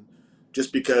season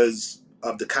just because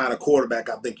of the kind of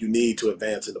quarterback I think you need to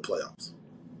advance in the playoffs.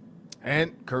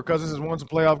 And Kirk Cousins has won some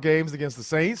playoff games against the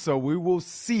Saints, so we will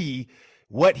see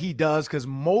what he does because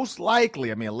most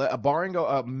likely, barring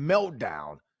a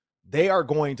meltdown, they are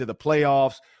going to the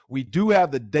playoffs. We do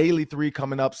have the Daily 3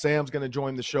 coming up. Sam's going to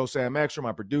join the show, Sam Extra,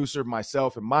 my producer,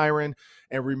 myself, and Myron.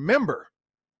 And remember,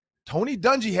 Tony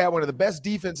Dungy had one of the best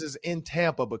defenses in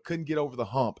Tampa but couldn't get over the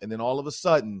hump. And then all of a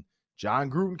sudden, John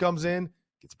Gruden comes in,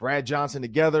 gets Brad Johnson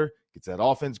together, gets that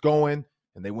offense going,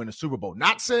 and they win a Super Bowl.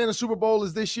 Not saying a Super Bowl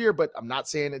is this year, but I'm not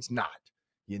saying it's not.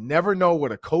 You never know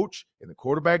what a coach in the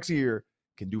quarterback's ear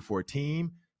can do for a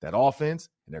team, that offense,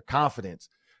 and their confidence.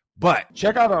 But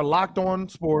check out our Locked On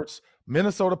Sports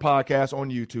Minnesota podcast on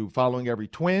YouTube following every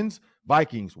Twins,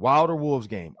 Vikings, Wild, or Wolves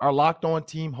game. Our Locked On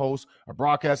team hosts are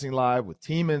broadcasting live with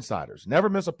team insiders. Never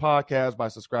miss a podcast by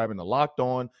subscribing to Locked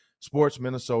On Sports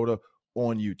Minnesota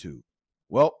on YouTube.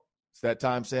 Well, it's that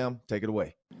time, Sam. Take it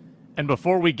away. And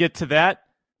before we get to that,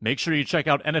 make sure you check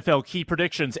out NFL Key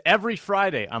Predictions every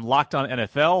Friday on Locked On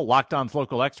NFL. Locked On's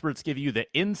local experts give you the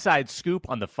inside scoop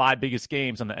on the 5 biggest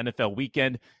games on the NFL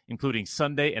weekend, including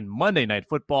Sunday and Monday Night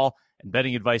Football, and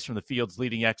betting advice from the field's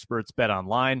leading experts, Bet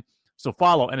Online. So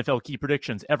follow NFL Key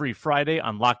Predictions every Friday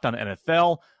on Locked On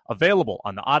NFL, available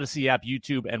on the Odyssey app,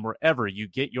 YouTube, and wherever you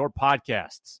get your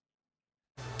podcasts.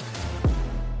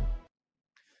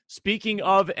 Speaking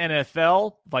of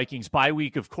NFL, Vikings bye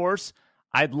week, of course,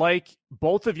 I'd like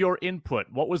both of your input.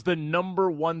 What was the number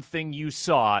one thing you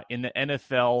saw in the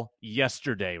NFL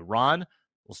yesterday? Ron,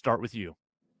 we'll start with you.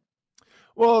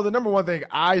 Well, the number one thing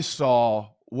I saw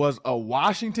was a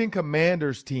Washington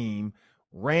Commanders team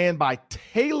ran by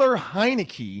Taylor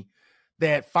Heineke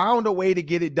that found a way to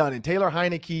get it done. And Taylor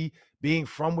Heineke, being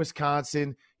from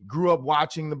Wisconsin, grew up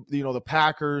watching the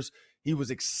Packers. He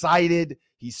was excited.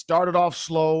 He started off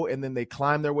slow, and then they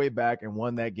climbed their way back and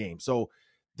won that game. So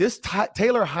this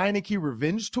Taylor Heineke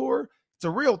revenge tour, it's a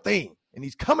real thing. And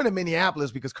he's coming to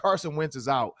Minneapolis because Carson Wentz is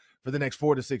out for the next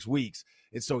 4 to 6 weeks.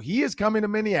 And so he is coming to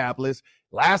Minneapolis.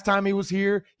 Last time he was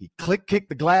here, he kicked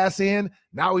the glass in.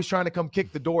 Now he's trying to come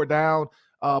kick the door down.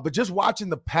 But just watching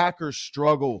the Packers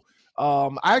struggle, I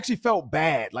actually felt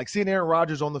bad. Like seeing Aaron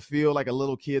Rodgers on the field like a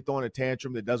little kid throwing a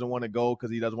tantrum that doesn't want to go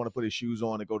because he doesn't want to put his shoes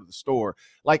on and go to the store.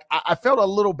 Like I felt a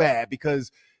little bad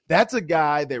because that's a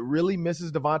guy that really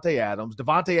misses Devontae Adams.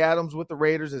 Devontae Adams with the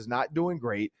Raiders is not doing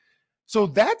great. So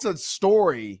that's a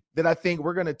story that I think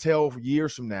we're going to tell for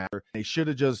years from now. They should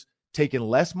have just taken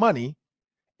less money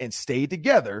and stayed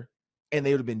together, and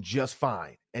they would have been just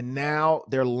fine. And now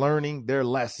they're learning their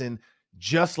lesson,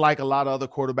 just like a lot of other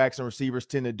quarterbacks and receivers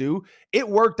tend to do. It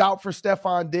worked out for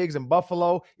Stephon Diggs in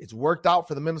Buffalo. It's worked out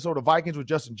for the Minnesota Vikings with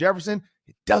Justin Jefferson.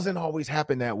 It doesn't always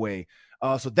happen that way.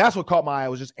 So that's what caught my eye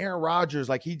was just Aaron Rodgers.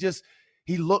 Like he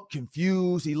looked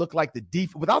confused. He looked like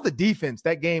without the defense,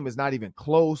 that game is not even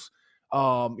close.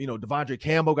 Devondre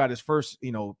Campbell got his first,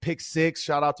 pick six.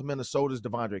 Shout out to Minnesota's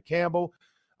Devondre Campbell.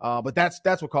 But that's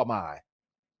what caught my eye.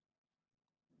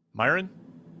 Myron?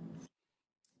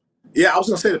 Yeah, I was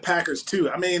going to say the Packers too.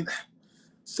 I mean,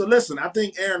 so listen, I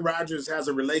think Aaron Rodgers has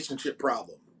a relationship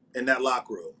problem in that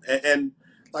locker room. And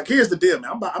like, here's the deal,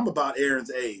 man. I'm about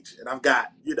Aaron's age, and I've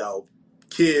got,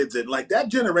 kids. And like that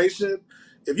generation,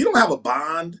 if you don't have a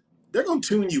bond, they're going to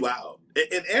tune you out.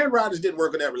 And Aaron Rodgers didn't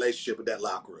work on that relationship with that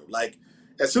locker room. Like,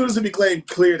 as soon as it became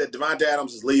clear that Devontae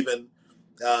Adams is leaving,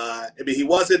 he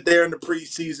wasn't there in the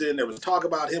preseason. There was talk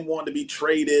about him wanting to be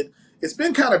traded. It's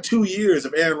been kind of 2 years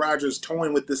of Aaron Rodgers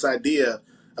toying with this idea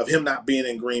of him not being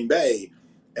in Green Bay.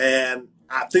 And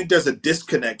I think there's a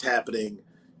disconnect happening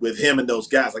with him and those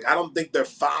guys. Like, I don't think they're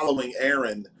following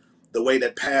Aaron the way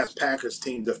that past Packers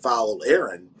teams have followed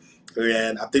Aaron.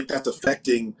 And I think that's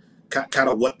affecting kind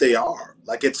of what they are.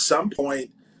 Like, at some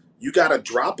point, you got to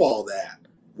drop all that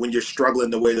when you're struggling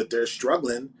the way that they're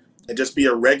struggling and just be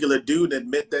a regular dude and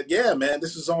admit that, yeah, man,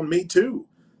 this is on me too.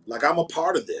 Like, I'm a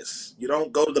part of this. You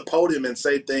don't go to the podium and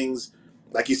say things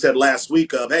like you said last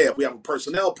week of, hey, if we have a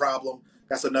personnel problem,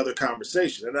 that's another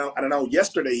conversation. And I don't know,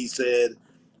 yesterday he said,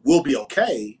 we'll be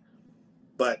okay,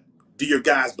 but do your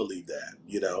guys believe that?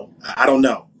 I don't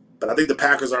know. But I think the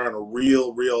Packers are in a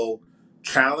real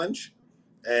challenge,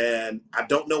 and I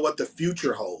don't know what the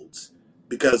future holds,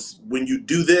 because when you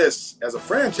do this as a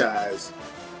franchise,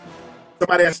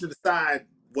 somebody has to decide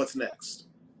what's next.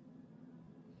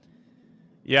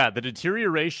 Yeah, the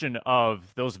deterioration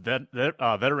of those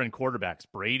veteran quarterbacks,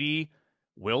 Brady,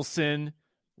 Wilson,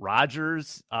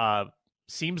 Rodgers,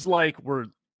 seems like we're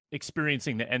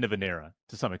experiencing the end of an era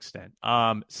to some extent.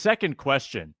 Second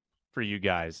question for you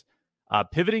guys,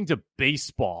 pivoting to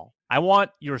baseball. I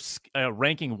want your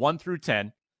ranking 1 through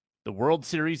 10. The World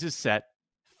Series is set.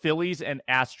 Phillies and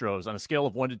Astros on a scale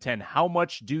of 1 to 10. How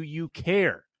much do you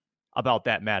care about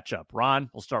that matchup? Ron,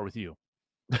 we'll start with you.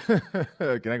 Can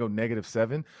I go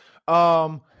 -7?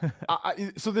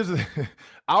 So there's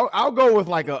I'll go with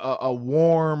like a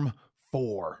warm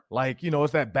 4. Like,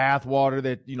 it's that bath water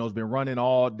that, has been running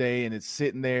all day and it's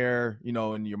sitting there,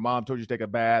 and your mom told you to take a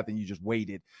bath and you just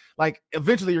waited. Like,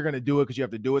 eventually you're going to do it because you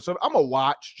have to do it. So I'm going to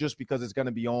watch just because it's going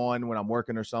to be on when I'm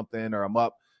working or something, or I'm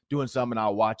up doing something,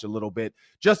 I'll watch a little bit.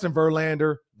 Justin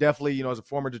Verlander, definitely, as a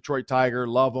former Detroit Tiger,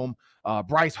 love him.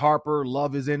 Bryce Harper,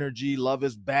 love his energy, love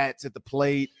his bats at the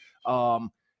plate.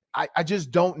 I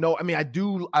just don't know. I mean, I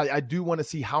do want to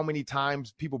see how many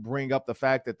times people bring up the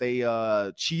fact that they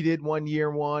cheated one year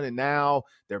and now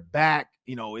they're back.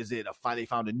 Is it they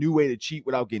found a new way to cheat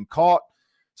without getting caught?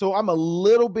 So I'm a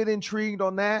little bit intrigued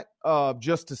on that,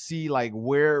 just to see like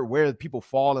where people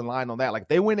fall in line on that. Like, if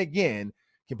they win again,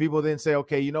 can people then say,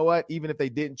 okay, you know what? Even if they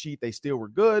didn't cheat, they still were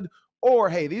good? Or,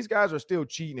 hey, these guys are still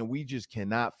cheating and we just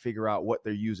cannot figure out what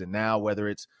they're using now, whether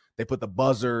it's they put the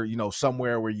buzzer,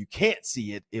 somewhere where you can't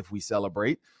see it if we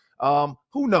celebrate.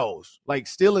 Who knows? Like,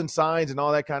 stealing signs and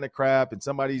all that kind of crap, and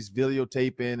somebody's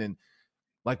videotaping, and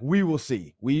Like, we will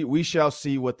see. We shall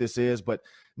see what this is. But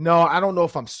no, I don't know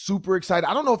if I'm super excited.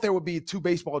 I don't know if there would be two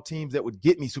baseball teams that would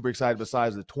get me super excited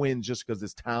besides the Twins, just because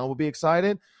this town would be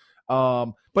excited.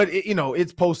 But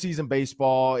it's postseason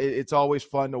baseball. It's always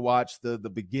fun to watch the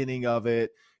beginning of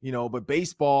it. But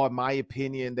baseball, in my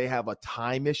opinion, they have a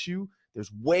time issue.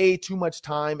 There's way too much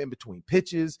time in between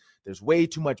pitches. There's way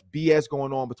too much BS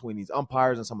going on between these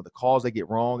umpires and some of the calls they get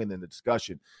wrong and then the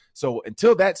discussion. So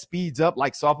until that speeds up,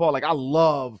 like softball, like I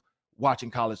love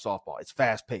watching college softball. It's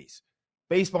fast paced.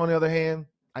 Baseball, on the other hand,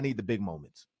 I need the big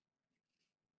moments.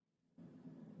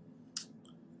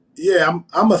 Yeah,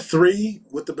 I'm a 3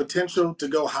 with the potential to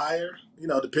go higher,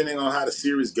 depending on how the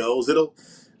series goes.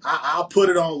 I'll put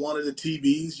it on one of the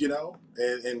TVs,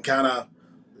 and kind of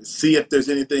see if there's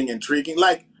anything intriguing.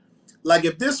 Like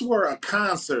if this were a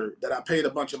concert that I paid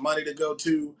a bunch of money to go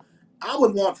to, I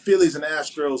would want Phillies and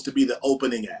Astros to be the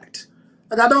opening act.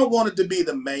 Like, I don't want it to be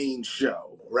the main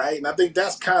show, right? And I think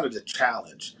that's kind of the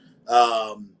challenge.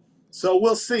 So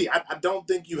we'll see. I don't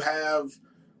think you have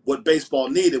what baseball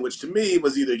needed, which to me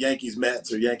was either Yankees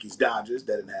Mets or Yankees Dodgers.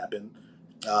 That didn't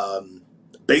happen.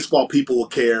 Baseball people will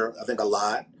care, I think, a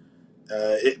lot.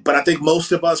 But I think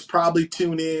most of us probably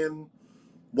tune in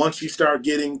once you start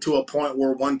getting to a point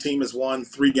where one team has won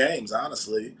 3 games,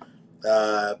 honestly.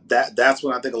 That's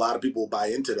when I think a lot of people will buy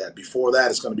into that. Before that,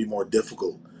 it's going to be more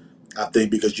difficult, I think,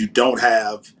 because you don't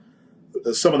have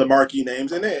some of the marquee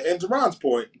names. And to Ron's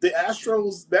point, the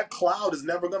Astros, that cloud is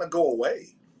never going to go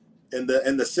away. In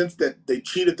the sense that they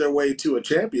cheated their way to a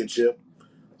championship,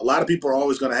 a lot of people are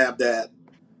always going to have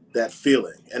that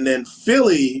feeling. And then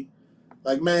Philly,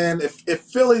 like, man, if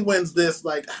Philly wins this,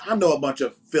 like, I know a bunch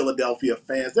of Philadelphia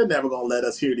fans, they're never going to let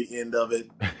us hear the end of it.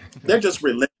 They're just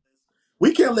relentless.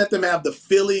 We can't let them have the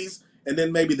Phillies and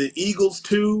then maybe the Eagles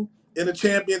too in a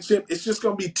championship. It's just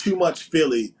going to be too much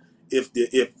Philly if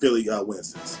Philly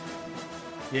wins this.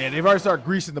 Yeah, they've already started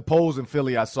greasing the poles in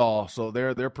Philly, I saw. So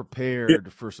they're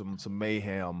prepared for some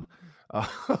mayhem.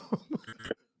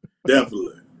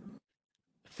 Definitely.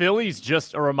 Philly's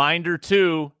just a reminder,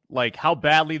 too, like how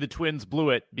badly the Twins blew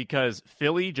it, because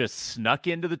Philly just snuck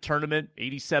into the tournament,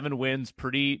 87 wins,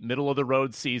 pretty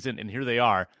middle-of-the-road season, and here they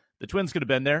are. The Twins could have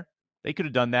been there. They could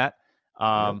have done that.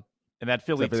 And that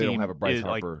Philly team, they don't have a Bryce is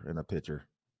Harper in a pitcher.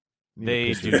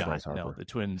 They do not. No, the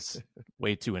Twins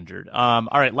way too injured. All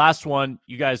right, last one.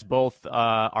 You guys both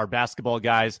are basketball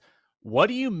guys. What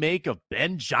do you make of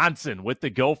Ben Johnson with the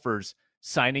Gophers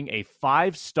signing a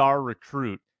 5-star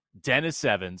recruit, Dennis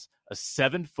Evans, a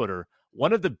 7-footer,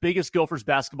 one of the biggest Gophers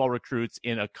basketball recruits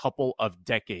in a couple of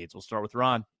decades? We'll start with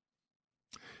Ron.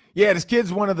 Yeah, this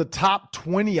kid's one of the top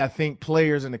 20, I think,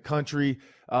 players in the country.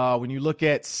 When you look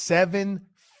at 7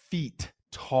 feet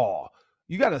tall,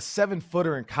 you got a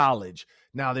 7-footer in college.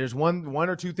 Now, there's one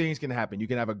or two things can happen. You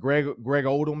can have a Greg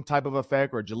Odom type of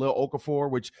effect or a Jahlil Okafor,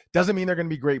 which doesn't mean they're going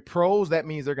to be great pros. That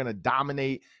means they're going to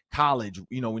dominate college.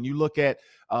 When you look at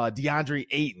DeAndre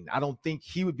Ayton, I don't think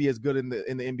he would be as good in the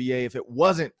NBA if it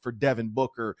wasn't for Devin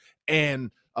Booker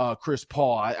and Chris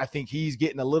Paul. I think he's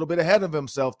getting a little bit ahead of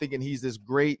himself, thinking he's this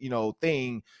great,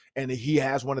 thing, and he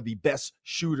has one of the best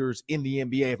shooters in the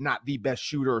NBA, if not the best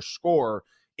shooter or scorer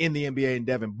in the NBA, in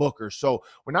Devin Booker. So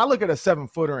when I look at a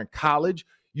 7-footer in college,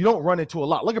 you don't run into a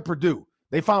lot. Look at Purdue.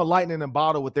 They found lightning in a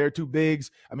bottle with their 2 bigs.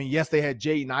 I mean, yes, they had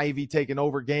Jaden Ivey taking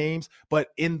over games, but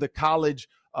in the college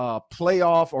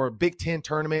playoff or Big Ten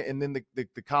tournament and then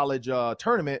the college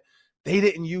tournament, they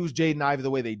didn't use Jaden Ivey the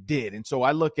way they did. And so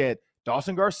I look at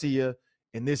Dawson Garcia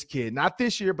and this kid, not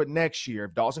this year, but next year.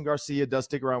 If Dawson Garcia does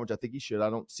stick around, which I think he should, I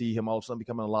don't see him all of a sudden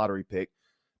becoming a lottery pick.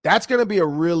 That's going to be a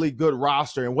really good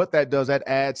roster. And what that does, that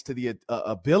adds to the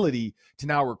ability to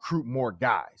now recruit more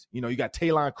guys. You got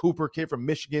Taylon Cooper, kid from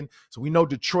Michigan. So we know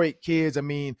Detroit kids. I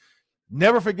mean,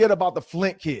 never forget about the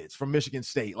Flint kids from Michigan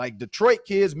State. Like, Detroit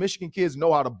kids, Michigan kids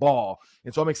know how to ball.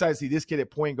 And so I'm excited to see this kid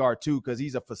at point guard too, because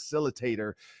he's a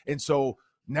facilitator. And so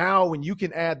now when you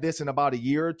can add this in about a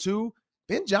year or two,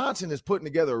 Ben Johnson is putting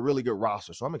together a really good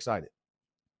roster. So I'm excited.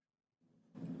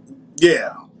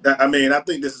 Yeah. I mean, I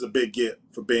think this is a big get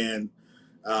for Ben.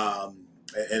 And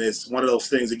it's one of those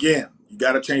things, again, you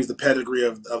got to change the pedigree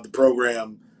of the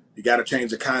program. You got to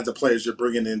change the kinds of players you're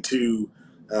bringing into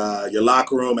your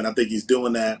locker room. And I think he's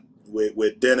doing that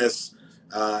with Dennis.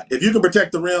 If you can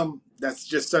protect the rim, that's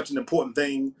just such an important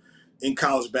thing in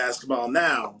college basketball.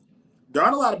 Now, there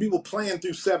aren't a lot of people playing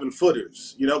through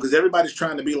 7-footers, because everybody's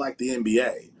trying to be like the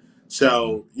NBA.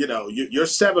 So, your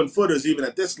 7-footers, even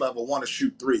at this level, want to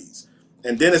shoot threes.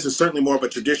 And Dennis is certainly more of a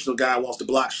traditional guy, wants to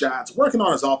block shots, working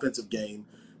on his offensive game.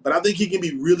 But I think he can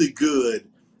be really good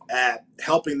at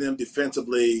helping them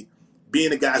defensively,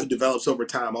 being a guy who develops over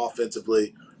time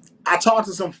offensively. I talked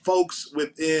to some folks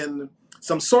within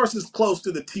some sources close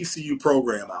to the TCU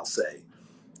program, I'll say,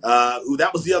 who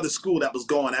that was the other school that was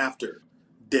going after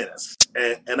Dennis.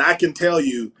 And I can tell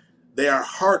you they are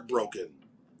heartbroken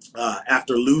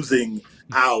after losing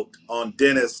out on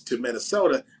Dennis to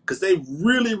Minnesota because they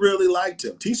really, really liked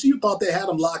him. TCU thought they had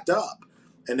him locked up,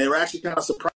 and they were actually kind of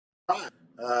surprised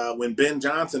when Ben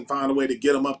Johnson found a way to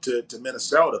get him up to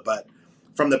Minnesota. But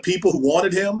from the people who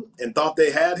wanted him and thought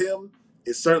they had him,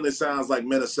 it certainly sounds like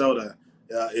Minnesota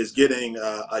is getting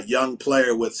a young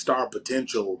player with star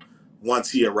potential once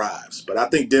he arrives. But I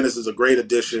think Dennis is a great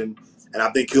addition, and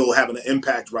I think he'll have an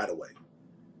impact right away.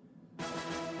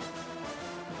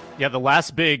 Yeah, the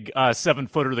last big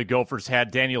 7-footer the Gophers had,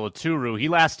 Daniel Aturu, he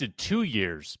lasted 2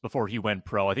 years before he went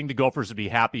pro. I think the Gophers would be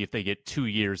happy if they get 2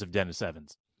 years of Dennis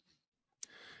Evans.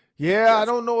 Yeah, I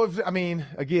don't know if,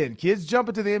 again, kids jump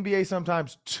into the NBA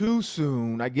sometimes too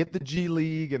soon. I get the G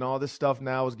League and all this stuff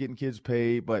now is getting kids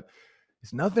paid, but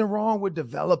there's nothing wrong with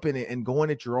developing it and going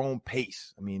at your own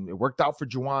pace. I mean, it worked out for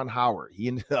Juwan Howard. He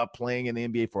ended up playing in the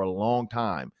NBA for a long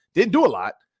time. Didn't do a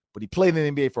lot, but he played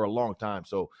in the NBA for a long time.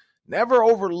 So never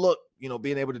overlook,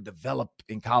 being able to develop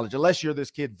in college, unless you're this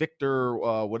kid, Victor,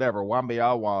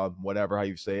 Wambeawa, whatever, how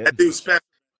you say it. That dude's special.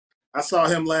 I saw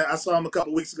him a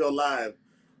couple weeks ago live.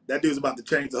 That dude's about to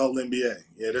change the whole NBA.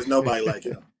 Yeah, there's nobody like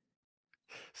him.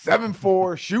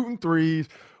 7'4", shooting threes.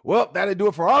 Well, that'll do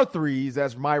it for our threes.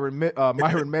 That's Myron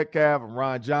Medcalf and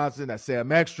Ron Johnson. That's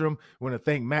Sam Ekstrom. We want to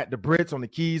thank Matt DeBritz on the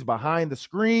keys behind the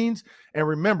screens. And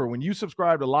remember, when you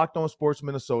subscribe to Locked On Sports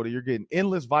Minnesota, you're getting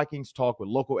endless Vikings talk with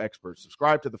local experts.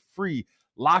 Subscribe to the free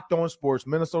Locked On Sports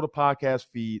Minnesota podcast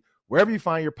feed. Wherever you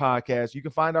find your podcast, you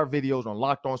can find our videos on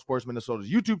Locked On Sports Minnesota's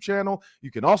YouTube channel. You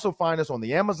can also find us on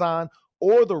the Amazon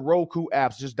or the Roku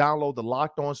apps. Just download the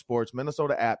Locked On Sports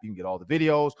Minnesota app. You can get all the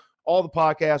videos, all the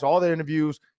podcasts, all the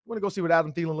interviews. You want to go see what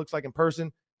Adam Thielen looks like in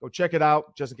person, go check it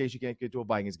out, just in case you can't get to a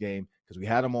Vikings game, because we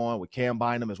had him on with Cam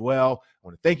Bynum as well. I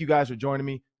want to thank you guys for joining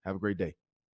me. Have a great day.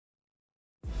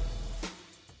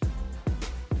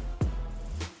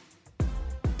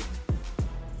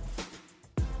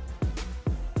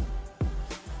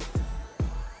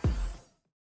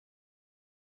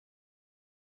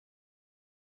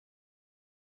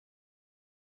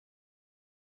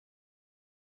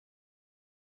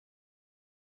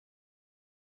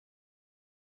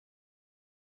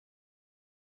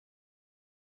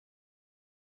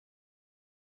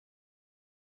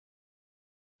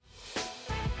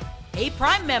 Hey,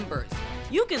 Prime members,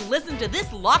 you can listen to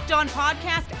this Locked On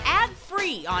podcast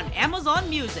ad-free on Amazon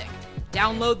Music.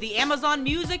 Download the Amazon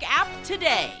Music app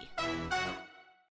today.